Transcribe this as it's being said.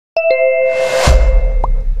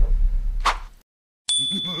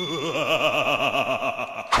Okay,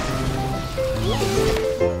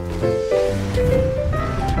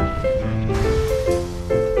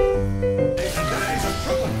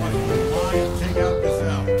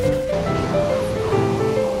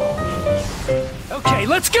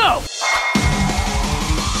 let's go!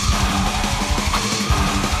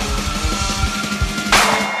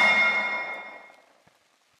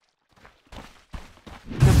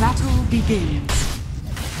 The battle begins.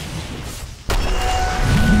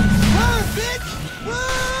 Run, bitch!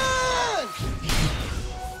 Run!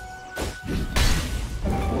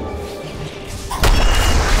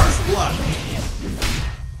 First blood.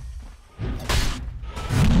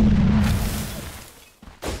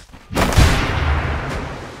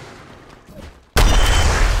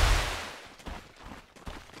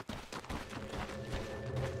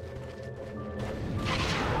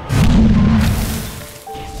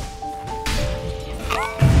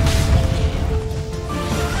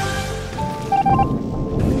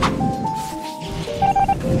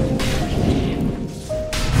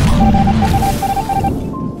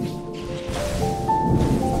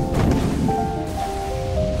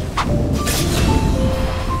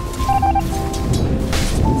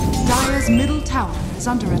 Dire's middle tower is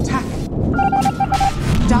under attack.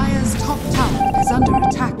 Dire's top tower is under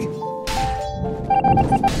attack.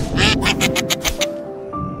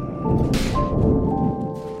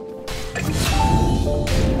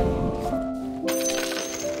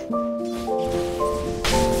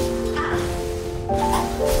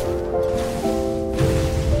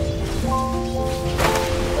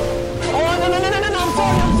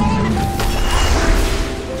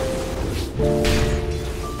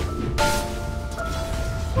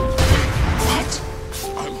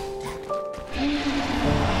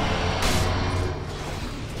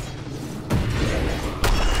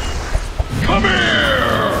 Come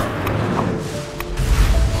here!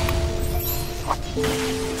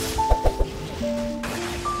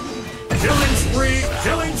 Killing spree,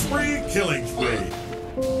 killing spree, killing spree.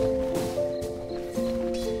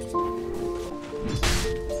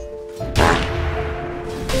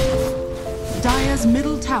 Dire's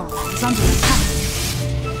middle tower is under attack.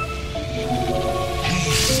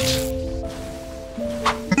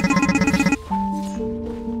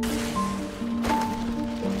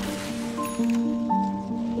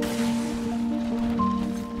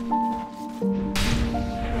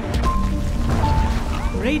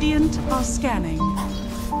 Radiant are scanning.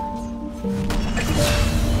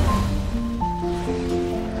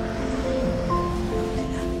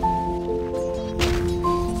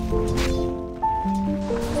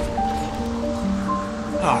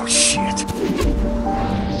 Oh, shit.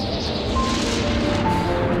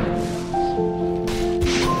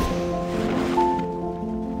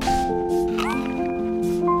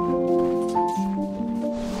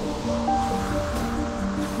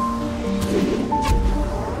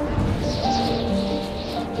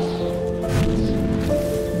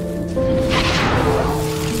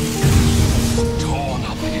 Torn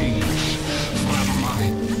a page from my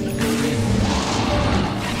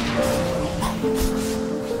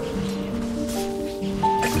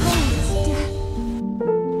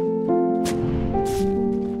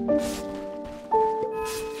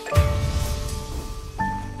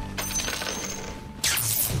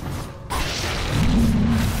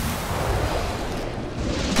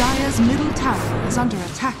Dire's middle tower is under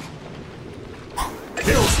attack.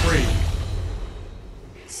 Kill spree.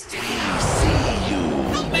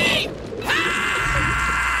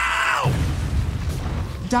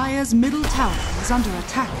 Dire's middle tower is under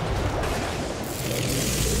attack.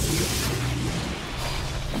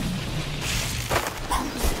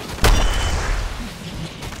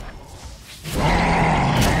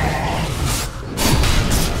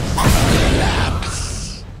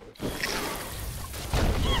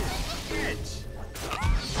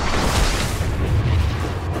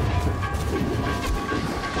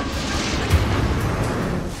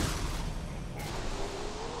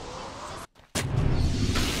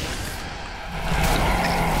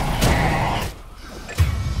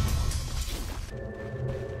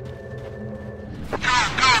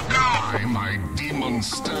 my demon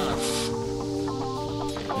staff.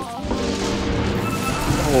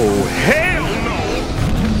 Oh, hell no!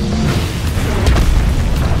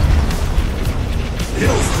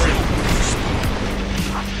 Kill spree.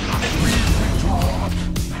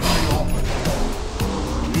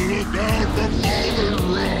 Look out, the father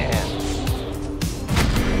rock!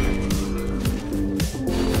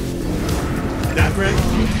 That Greg?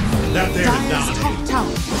 That there is Dire's dominated. top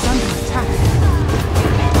tower is under attack.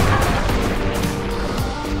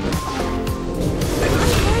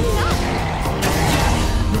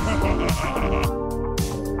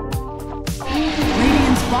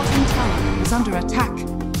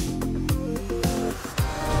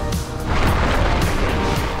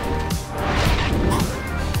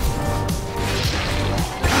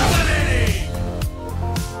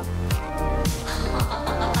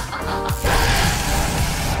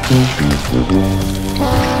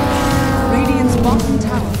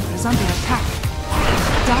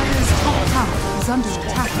 under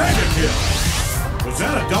attack. Mega kill. Was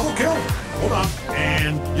that a double kill? Hold on.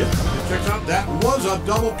 And yep, it checks out. That was a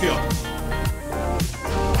double kill.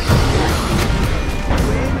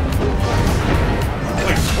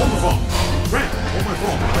 Wait, hold the phone. Grant, hold my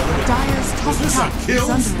phone. Dire's top Is this a tower kill is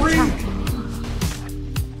under spree? attack.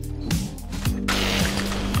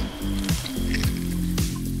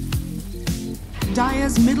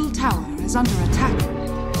 Dire's middle tower is under attack.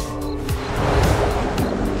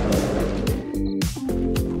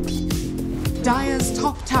 Dire's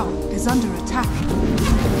top tower is under attack.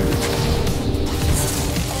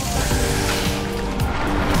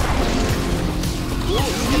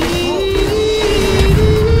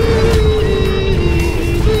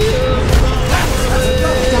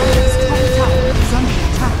 Dire's top tower is under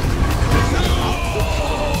attack.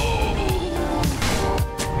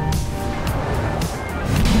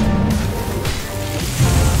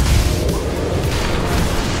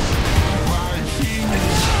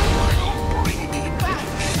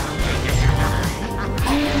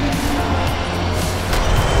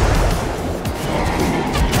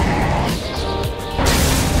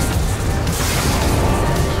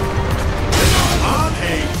 On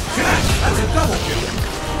a jet. That's a double kill.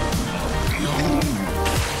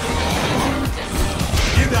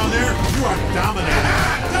 You down there, you are dominating.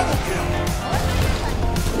 Double kill.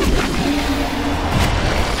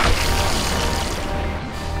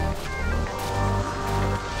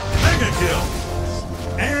 Mega kill.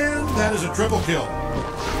 And that is a triple kill.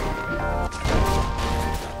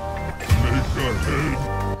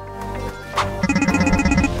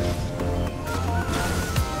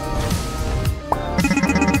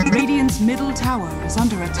 Radiant's middle tower is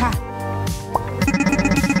under attack.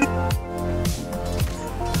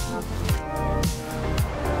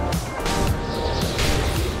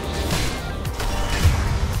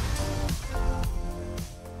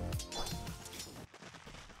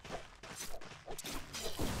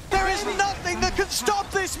 There is nothing that can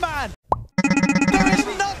stop this man! There is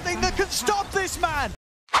nothing that can stop this man!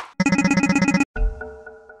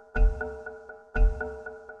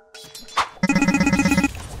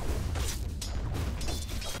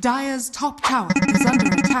 Dire's top tower is under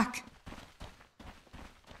attack.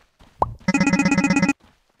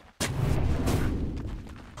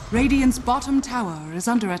 Radiant's bottom tower is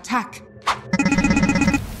under attack.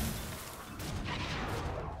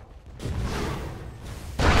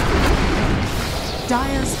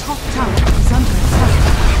 Dire's top tower is under attack.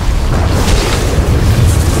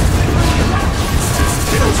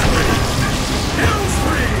 Kill spree. Kill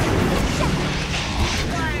spree.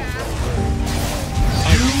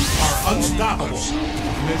 You are unstoppable. You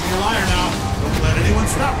make me a liar now. Don't let anyone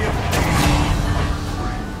stop you.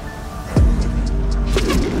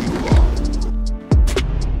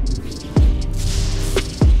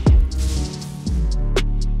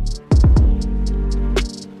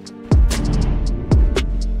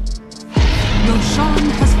 Roshan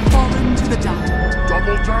has fallen to the Dire.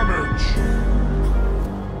 Double damage.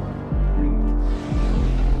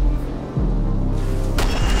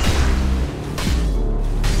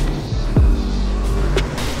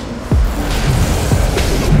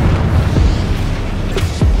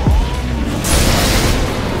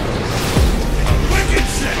 Wicked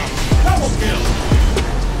shit. Double kill.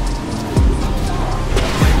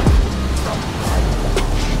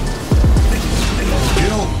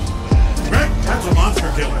 Kill. Greg, that's a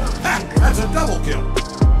monster killer. Ha, that's a double kill.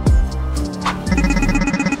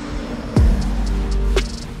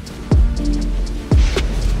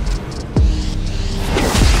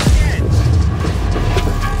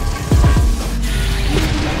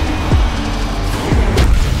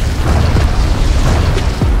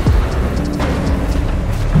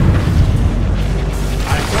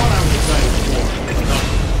 I thought I was excited before. No,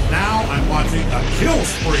 now I'm watching a kill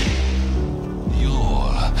spree.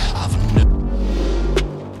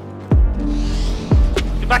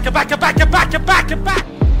 Get back!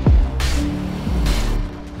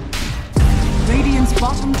 Radiant's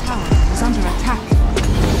bottom tower is under attack.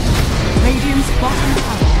 Radiant's bottom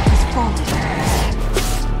tower has fallen.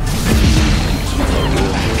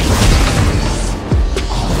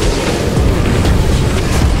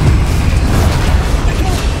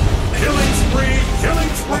 Killing spree,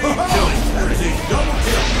 killing spree, killing. That is a double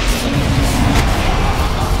kill.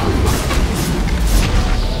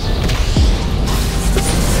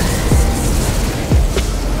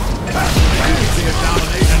 Using a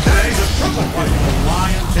domination. That is a triple kill.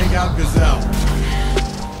 Lion take out Gazelle.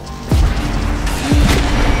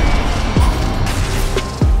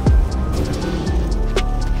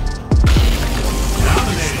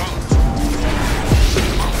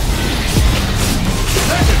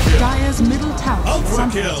 Dire's middle tower is Ultra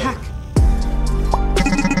under kill. attack.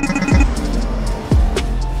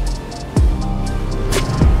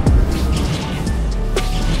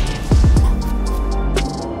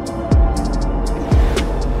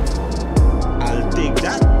 I'll take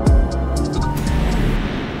that.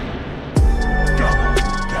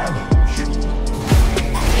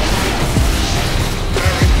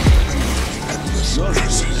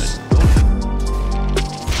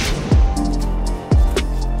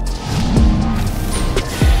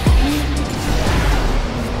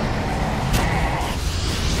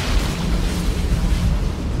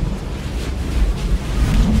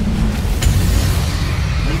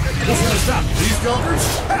 What's gonna stop you? These jokers?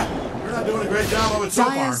 Ha! We're not doing a great job of it so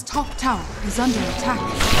far. Dire's top tower is under attack.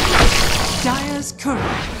 Dire's courier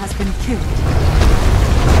has been killed.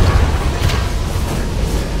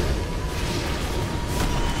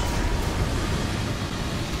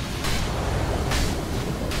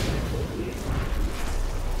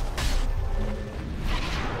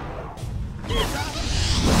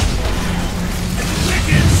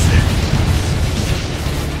 Wicked sick.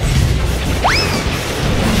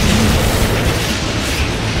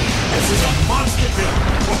 This is a monster kill.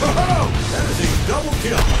 Whoa! That is a double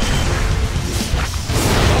kill.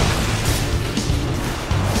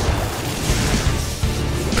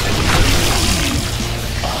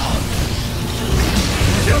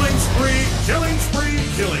 Killing spree, killing spree,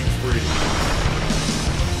 killing spree.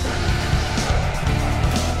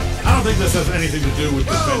 I don't think this has anything to do with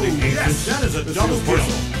defending ancients. That is a double kill.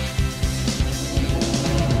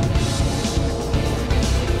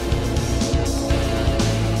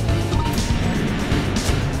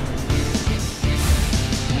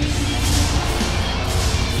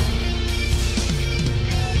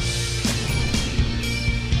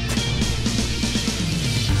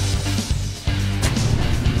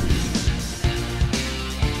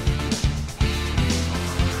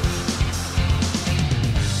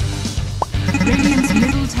 Radiant's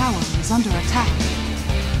middle tower is under attack.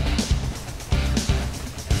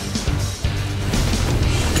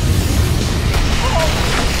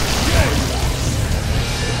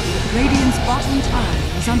 Radiant's bottom tower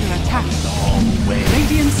is under attack.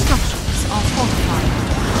 Radiant structures are fortified.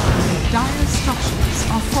 Dire structures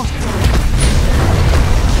are fortified.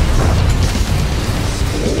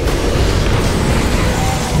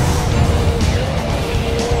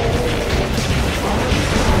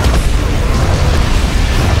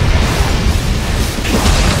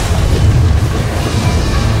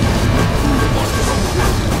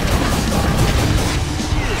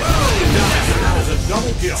 That is a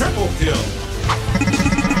double kill. Triple kill.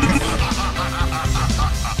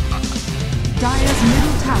 Dire's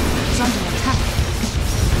middle tower is under attack.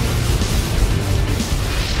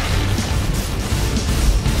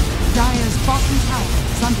 Dire's bottom tower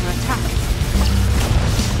is under attack.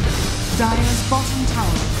 Dire's bottom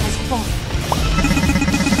tower has fallen.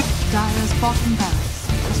 Dire's bottom barracks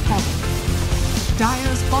has fallen.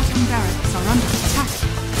 Dire's bottom barracks are under attack.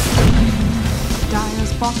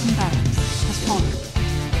 Dire's bottom barracks has fallen.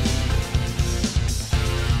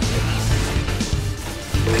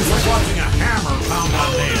 It's like watching a hammer pound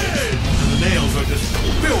on nails. And the nails are just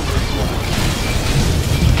filled with blood.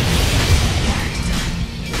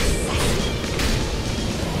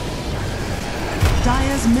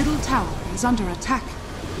 Dire's middle tower is under attack.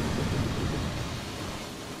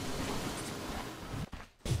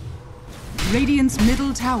 Radiant's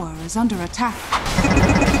middle tower is under attack.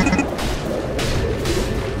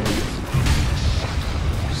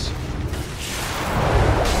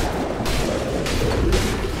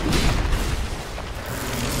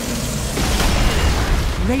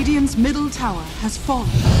 Radiant's middle tower has fallen.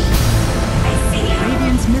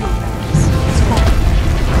 Radiant's middle barracks has fallen.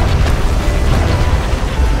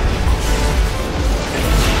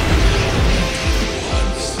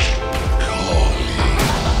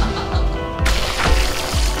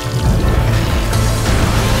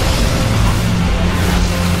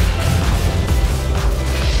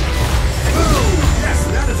 Yes,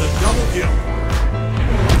 that is a double kill.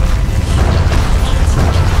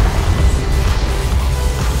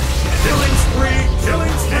 Killing spree,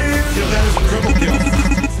 killing spree.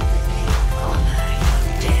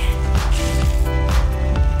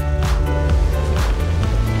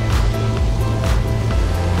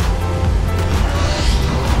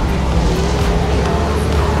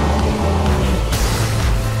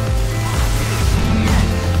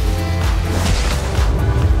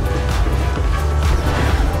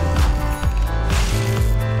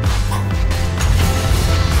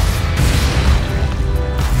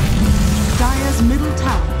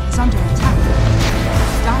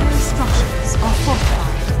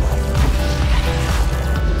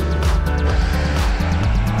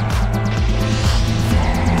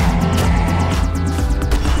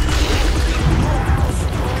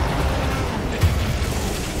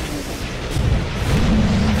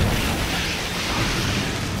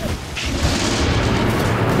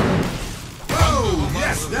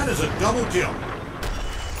 double kill.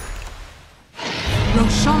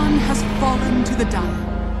 Roshan has fallen to the Dire.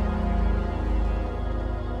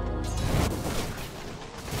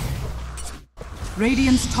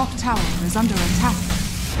 Radiant's top tower is under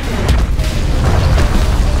attack.